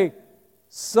and say,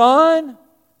 son,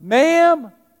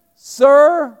 ma'am,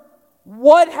 sir,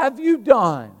 what have you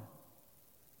done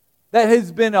that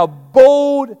has been a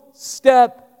bold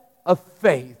step of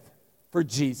faith for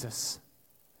Jesus?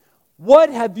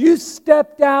 What have you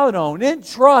stepped out on in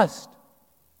trust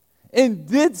and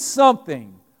did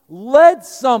something, led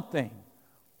something,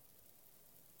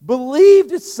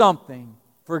 believed something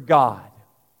for God?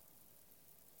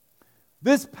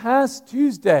 This past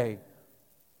Tuesday,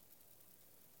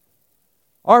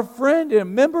 our friend and a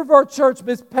member of our church,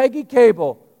 Miss Peggy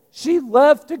Cable, she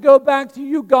left to go back to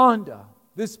Uganda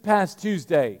this past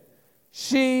Tuesday.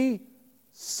 She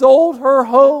sold her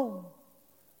home.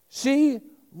 She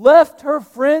left her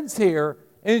friends here,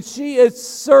 and she is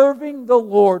serving the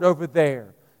Lord over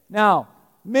there. Now,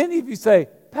 many of you say,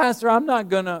 Pastor, I'm not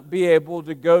going to be able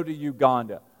to go to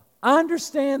Uganda. I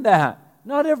understand that.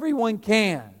 Not everyone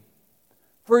can.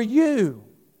 For you,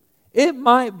 it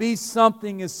might be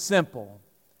something as simple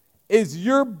as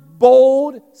your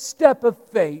bold step of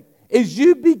faith as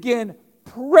you begin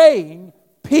praying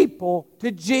people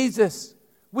to Jesus.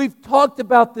 We've talked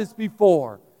about this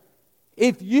before.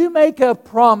 If you make a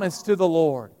promise to the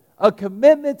Lord, a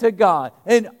commitment to God,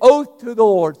 an oath to the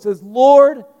Lord, says,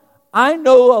 Lord, I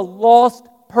know a lost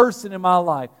person in my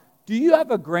life. Do you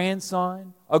have a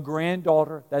grandson, a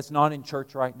granddaughter that's not in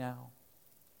church right now?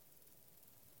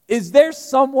 Is there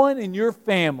someone in your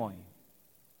family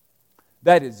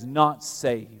that is not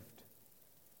saved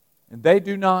and they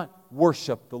do not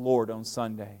worship the Lord on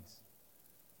Sundays?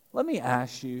 Let me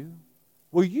ask you,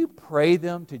 will you pray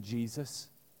them to Jesus?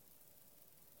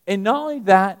 And not only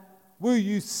that, will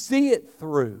you see it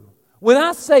through? When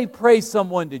I say pray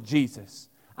someone to Jesus,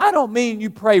 I don't mean you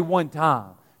pray one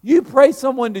time. You pray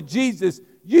someone to Jesus,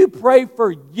 you pray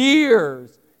for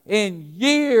years and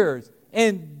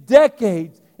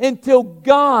decades until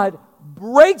God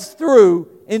breaks through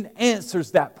and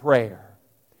answers that prayer.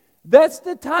 That's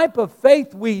the type of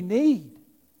faith we need.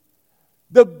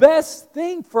 The best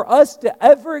thing for us to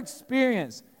ever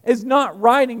experience is not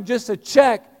writing just a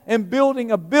check and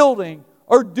building a building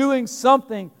or doing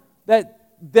something that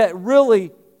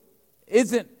really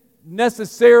isn't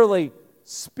necessarily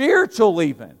spiritual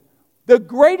even. The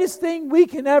greatest thing we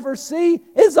can ever see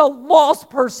is a lost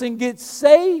person get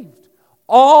saved.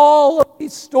 All of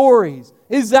these stories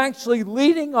is actually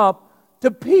leading up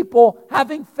to people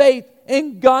having faith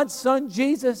in God's Son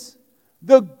Jesus.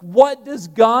 What does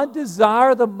God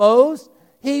desire the most?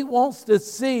 He wants to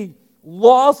see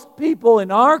lost people in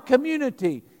our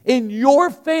community, in your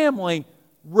family,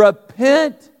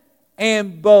 repent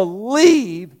and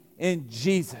believe in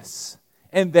Jesus,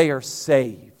 and they are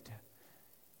saved.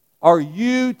 Are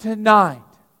you tonight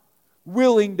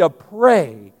willing to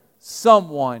pray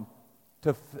someone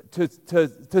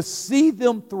to see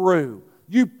them through?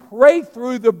 You pray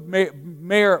through the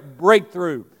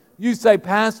breakthrough. You say,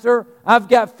 Pastor, I've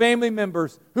got family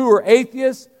members who are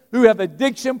atheists, who have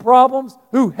addiction problems,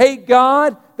 who hate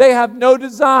God. They have no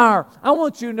desire. I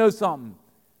want you to know something.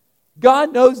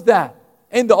 God knows that.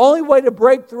 And the only way to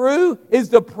break through is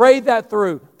to pray that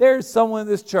through. There's someone in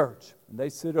this church, and they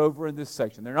sit over in this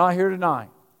section. They're not here tonight.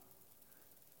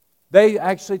 They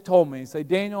actually told me, say,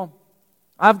 Daniel,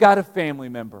 I've got a family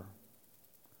member.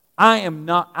 They're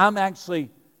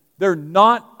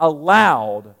not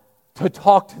allowed to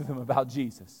talk to them about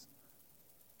Jesus.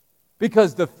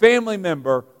 Because the family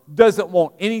member doesn't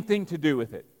want anything to do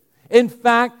with it. In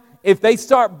fact, if they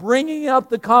start bringing up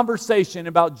the conversation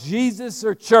about Jesus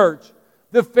or church,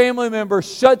 the family member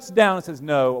shuts down and says,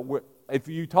 no, if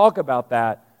you talk about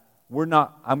that,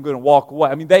 I'm going to walk away.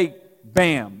 I mean,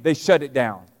 they shut it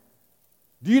down.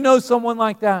 Do you know someone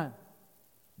like that?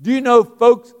 Do you know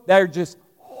folks that are just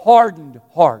hardened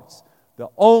hearts? The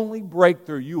only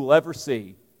breakthrough you will ever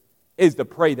see is to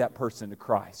pray that person to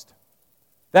Christ.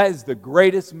 That is the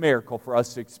greatest miracle for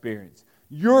us to experience.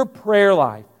 Your prayer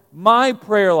life, my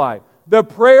prayer life, the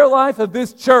prayer life of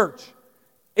this church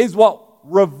is what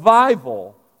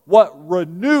revival, what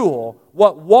renewal,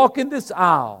 what walking this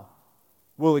aisle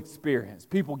will experience.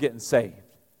 People getting saved.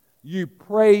 You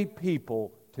pray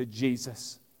people to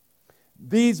Jesus.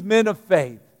 These men of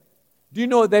faith, do you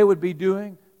know what they would be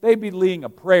doing? They'd be leading a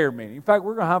prayer meeting. In fact,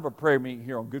 we're going to have a prayer meeting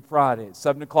here on Good Friday at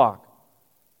 7 o'clock.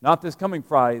 Not this coming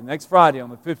Friday, next Friday on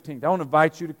the 15th. I want to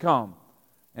invite you to come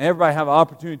and everybody have an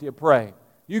opportunity to pray.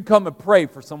 You come and pray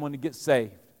for someone to get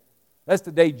saved. That's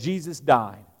the day Jesus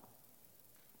died.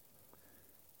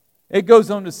 It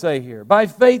goes on to say here, by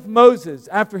faith Moses,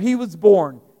 after he was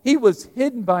born, he was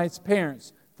hidden by his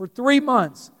parents for 3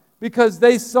 months because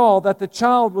they saw that the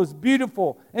child was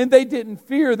beautiful and they didn't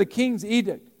fear the king's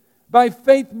edict. By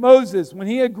faith Moses, when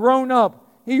he had grown up,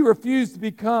 he refused to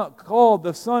be called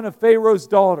the son of Pharaoh's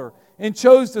daughter and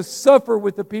chose to suffer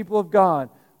with the people of God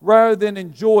rather than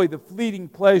enjoy the fleeting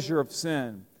pleasure of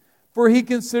sin. For he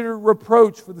considered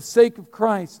reproach for the sake of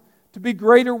Christ to be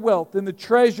greater wealth than the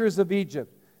treasures of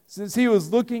Egypt, since he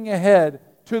was looking ahead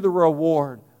to the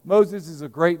reward. Moses is a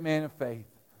great man of faith.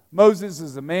 Moses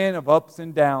is a man of ups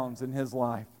and downs in his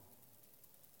life.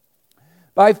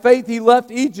 By faith he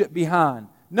left Egypt behind,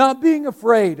 not being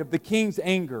afraid of the king's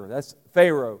anger, that's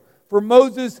Pharaoh. For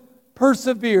Moses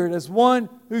persevered as one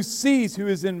who sees who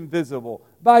is invisible.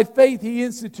 By faith he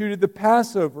instituted the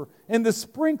Passover and the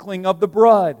sprinkling of the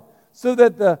blood, so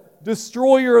that the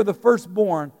destroyer of the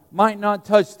firstborn might not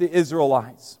touch the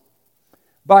Israelites.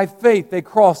 By faith they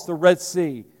crossed the Red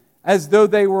Sea as though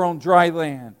they were on dry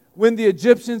land. When the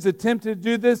Egyptians attempted to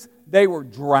do this, they were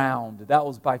drowned. That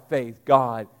was by faith.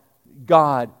 God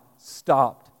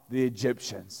stopped the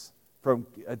Egyptians from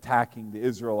attacking the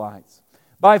Israelites.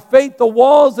 By faith, the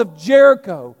walls of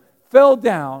Jericho fell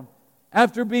down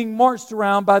after being marched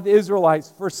around by the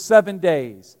Israelites for 7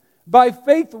 days. By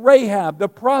faith, Rahab, the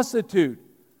prostitute,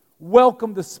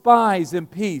 welcomed the spies in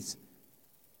peace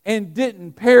and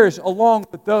didn't perish along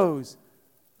with those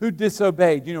who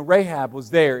disobeyed. You know, Rahab was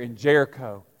there in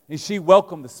Jericho, and she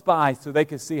welcomed the spies so they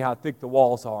could see how thick the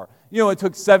walls are. You know, it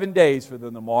took 7 days for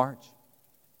them to march.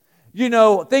 You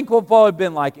know, think what Paul had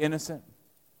been like innocent.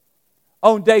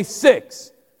 On day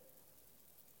 6,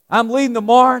 I'm leading the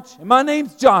march, and my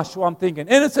name's Joshua. I'm thinking,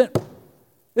 innocent,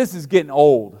 this is getting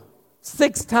old.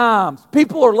 6 times,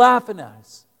 people are laughing at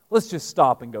us. Let's just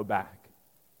stop and go back.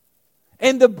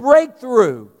 And the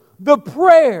breakthrough, the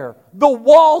prayer, the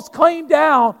walls came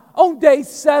down on day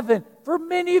 7. For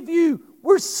many of you,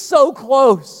 we're so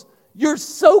close. You're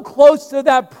so close to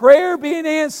that prayer being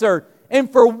answered.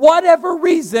 And for whatever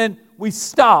reason, we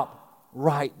stop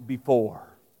right before.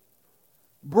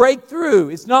 Breakthrough,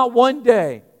 it's not 1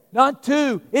 day, not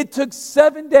 2. It took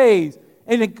 7 days.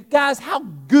 And guys, how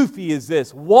goofy is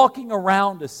this? Walking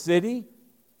around a city?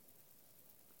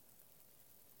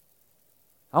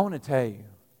 I want to tell you,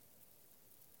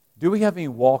 do we have any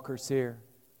walkers here?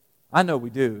 I know we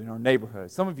do in our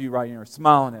neighborhood. Some of you right here are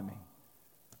smiling at me.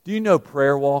 Do you know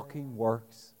prayer walking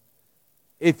works?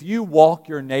 if you walk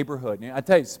your neighborhood, and I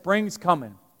tell you, spring's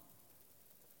coming.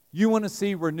 You want to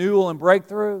see renewal and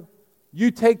breakthrough? You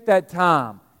take that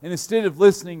time, and instead of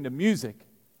listening to music,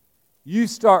 you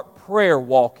start prayer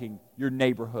walking your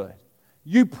neighborhood.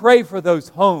 You pray for those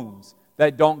homes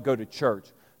that don't go to church.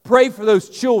 Pray for those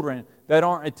children that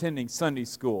aren't attending Sunday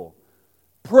school.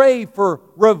 Pray for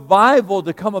revival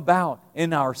to come about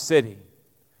in our city.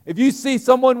 If you see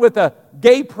someone with a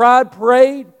gay pride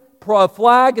parade, a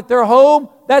flag at their home,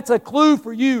 that's a clue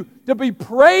for you to be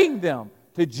praying them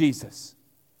to Jesus.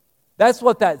 That's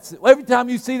what that's. Every time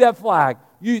you see that flag,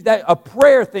 a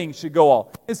prayer thing should go off.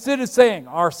 Instead of saying,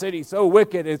 our city's so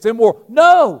wicked, it's immoral.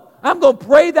 No, I'm going to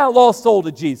pray that lost soul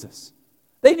to Jesus.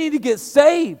 They need to get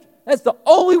saved. That's the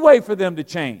only way for them to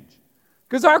change.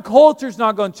 Because our culture's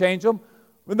not going to change them.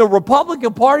 When the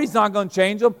Republican Party's not going to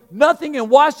change them. Nothing in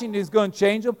Washington is going to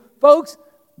change them. Folks,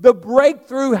 the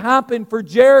breakthrough happened for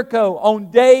Jericho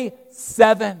on day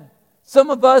 7.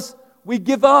 Some of us, we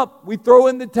give up. We throw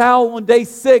in the towel on day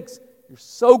 6. You're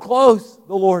so close,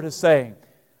 the Lord is saying.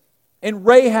 And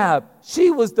Rahab,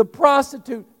 she was the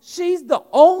prostitute. She's the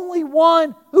only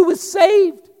one who was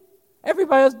saved.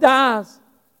 Everybody else dies.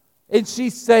 And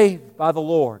she's saved by the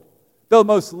Lord. The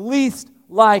most least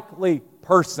likely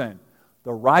person.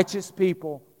 The righteous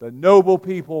people, the noble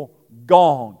people,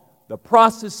 gone. The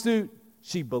prostitute,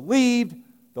 she believed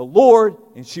the Lord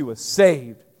and she was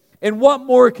saved. And what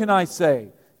more can I say?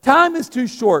 Time is too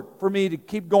short for me to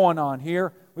keep going on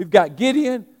here. We've got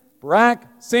Gideon, Barak,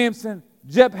 Samson,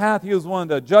 Jephthah, he was one of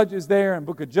the judges there in the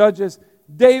book of Judges,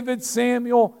 David,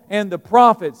 Samuel, and the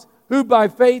prophets, who by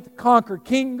faith conquered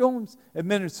kingdoms,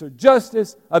 administered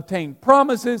justice, obtained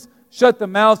promises, shut the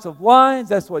mouths of lions.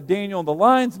 That's what Daniel and the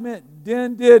lion's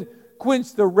den did.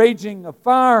 Quenched the raging of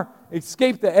fire,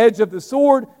 escaped the edge of the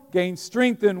sword, gained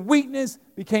strength in weakness,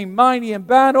 became mighty in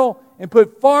battle, and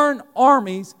put foreign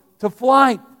armies to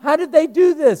flight. How did they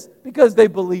do this? Because they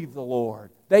believed the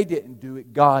Lord. They didn't do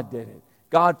it. God did it.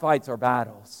 God fights our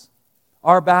battles.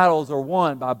 Our battles are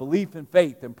won by belief and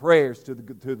faith and prayers to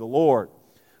the Lord.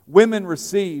 Women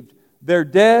received their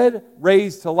dead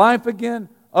raised to life again.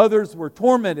 Others were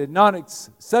tormented, not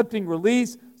accepting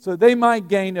release, so they might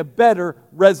gain a better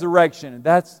resurrection. And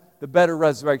that's the better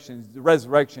resurrection, the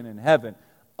resurrection in heaven.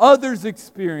 Others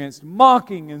experienced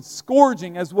mocking and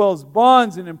scourging, as well as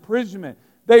bonds and imprisonment.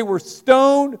 They were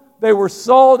stoned. They were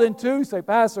sawed in two. Say,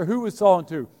 Pastor, who was sawed in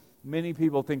two? Many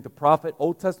people think the prophet,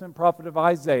 Old Testament prophet of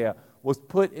Isaiah, was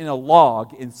put in a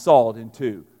log and sawed in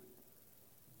two.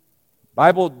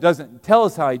 Bible doesn't tell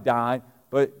us how he died,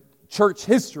 but church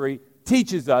history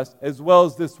teaches us, as well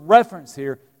as this reference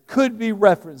here, could be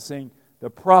referencing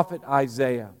the prophet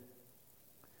Isaiah.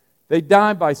 They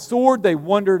died by sword. They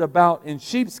wandered about in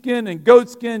sheepskin and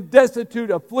goatskin, destitute,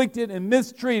 afflicted, and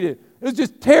mistreated. It was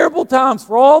just terrible times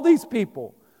for all these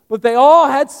people. But they all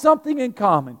had something in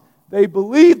common. They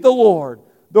believed the Lord.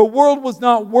 The world was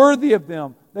not worthy of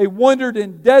them. They wandered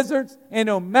in deserts and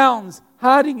on mountains,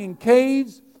 hiding in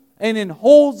caves and in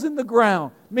holes in the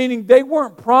ground, meaning they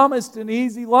weren't promised an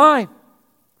easy life.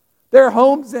 Their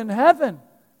home's in heaven.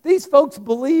 These folks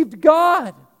believed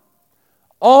God.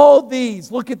 All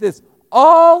these, look at this,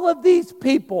 all of these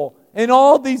people and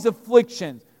all these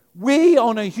afflictions, we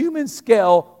on a human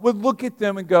scale would look at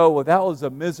them and go, well, that was a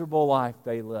miserable life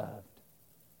they lived.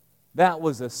 That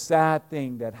was a sad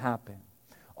thing that happened.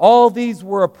 All these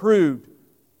were approved,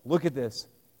 look at this,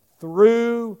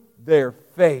 through their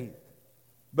faith.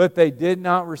 But they did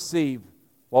not receive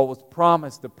what was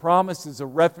promised. The promise is a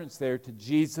reference there to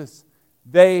Jesus.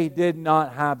 They did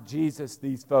not have Jesus,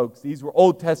 these folks. These were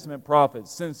Old Testament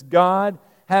prophets. Since God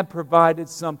had provided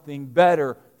something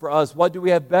better for us. What do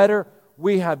we have better?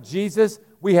 We have Jesus.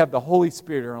 We have the Holy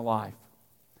Spirit in our life.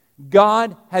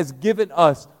 God has given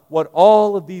us what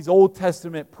all of these Old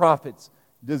Testament prophets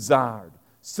desired,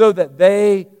 so that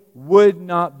they would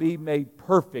not be made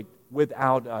perfect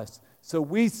without us. So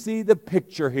we see the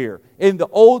picture here. In the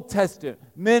Old Testament,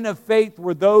 men of faith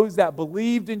were those that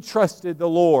believed and trusted the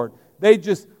Lord. They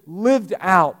just lived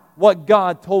out what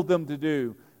God told them to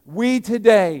do. We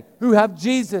today, who have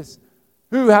Jesus,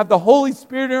 who have the Holy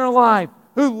Spirit in our life,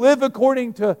 who live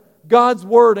according to God's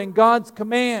Word and God's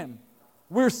command,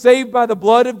 we're saved by the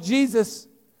blood of Jesus.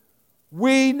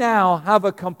 We now have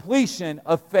a completion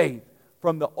of faith.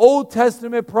 From the Old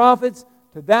Testament prophets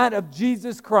to that of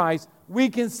Jesus Christ, we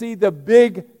can see the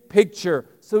big picture.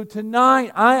 So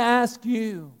tonight, I ask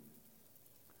you,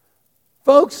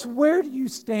 folks, where do you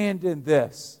stand in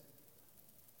this?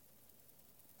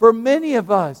 For many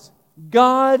of us,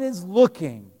 God is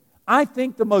looking. I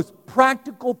think the most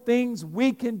practical things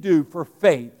we can do for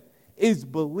faith is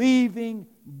believing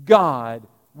God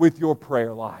with your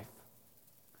prayer life.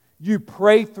 You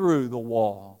pray through the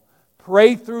wall.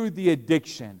 Pray through the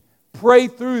addiction. Pray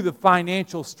through the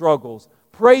financial struggles.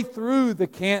 Pray through the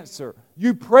cancer.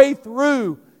 You pray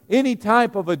through any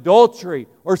type of adultery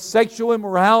or sexual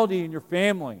immorality in your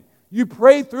family. You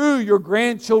pray through your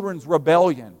grandchildren's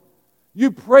rebellion.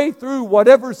 You pray through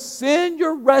whatever sin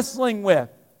you're wrestling with.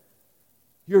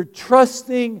 You're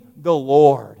trusting the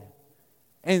Lord.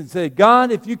 And say,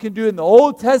 God, if you can do it in the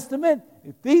Old Testament,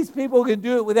 if these people can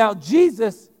do it without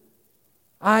Jesus,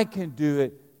 I can do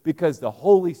it because the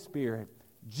Holy Spirit,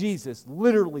 Jesus,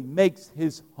 literally makes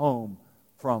His home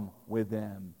from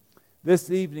within.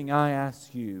 This evening I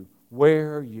ask you,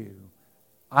 where are you?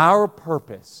 Our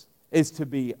purpose is to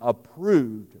be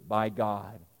approved by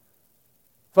God.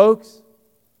 Folks,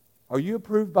 are you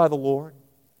approved by the Lord?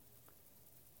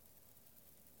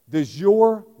 Does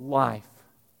your life,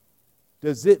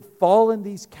 does it fall in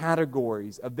these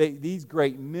categories of these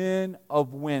great men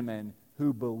of women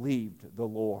who believed the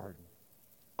Lord?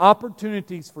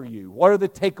 Opportunities for you. What are the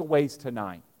takeaways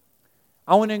tonight?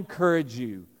 I want to encourage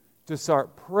you to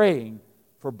start praying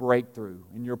for breakthrough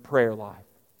in your prayer life.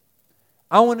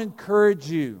 I want to encourage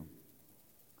you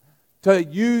to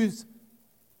use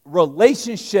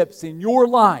relationships in your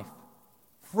life,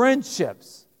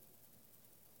 friendships,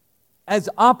 as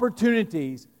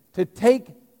opportunities to take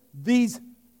these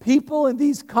people and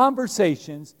these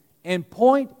conversations and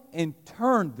point and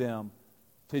turn them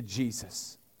to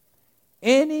Jesus.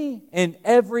 Any and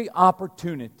every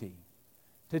opportunity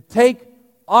to take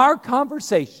our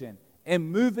conversation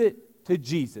and move it to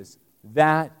Jesus,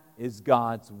 that is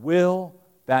God's will,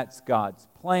 that's God's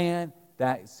plan,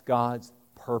 that's God's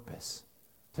purpose.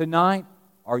 Tonight,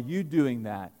 are you doing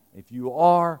that? If you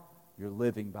are, you're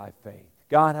living by faith.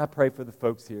 God, I pray for the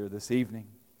folks here this evening.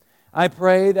 I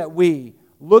pray that we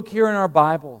look here in our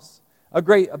Bibles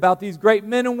about these great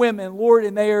men and women, Lord,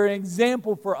 and they are an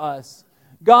example for us.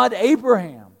 God,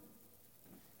 Abraham,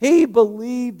 he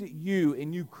believed you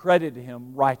and you credited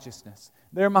him righteousness.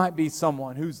 There might be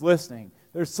someone who's listening.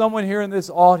 There's someone here in this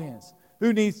audience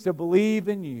who needs to believe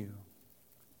in you,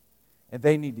 and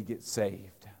they need to get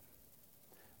saved.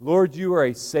 Lord, you are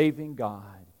a saving God.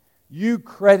 You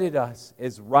credit us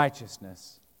as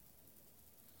righteousness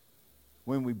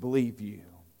when we believe you.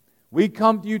 We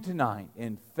come to you tonight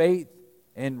in faith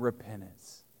and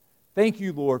repentance. Thank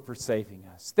you, Lord, for saving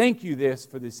us. Thank you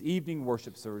for this evening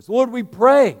worship service. Lord, we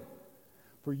pray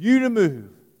for you to move.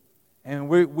 And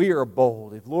we are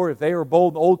bold. If they were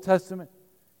bold in the Old Testament,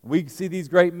 we see these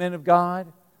great men of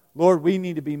God. Lord, we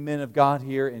need to be men of God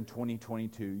here in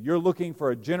 2022. You're looking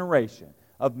for a generation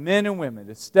of men and women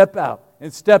to step out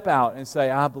and say,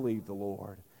 I believe the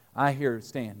Lord. I here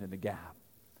stand in the gap.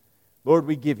 Lord,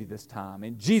 we give you this time.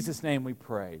 In Jesus' name we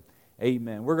pray.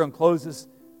 Amen. We're going to close this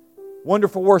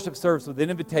wonderful worship service with an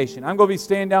invitation. I'm going to be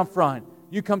standing down front.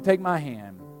 You come take my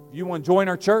hand. If you want to join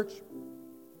our church,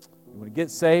 you want to get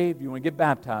saved, you want to get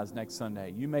baptized next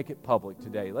Sunday, you make it public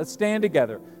today. Let's stand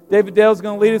together. David Dale's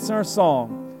going to lead us in our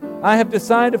song, I Have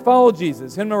Decided to Follow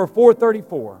Jesus, hymn number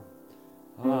 434.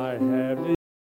 I have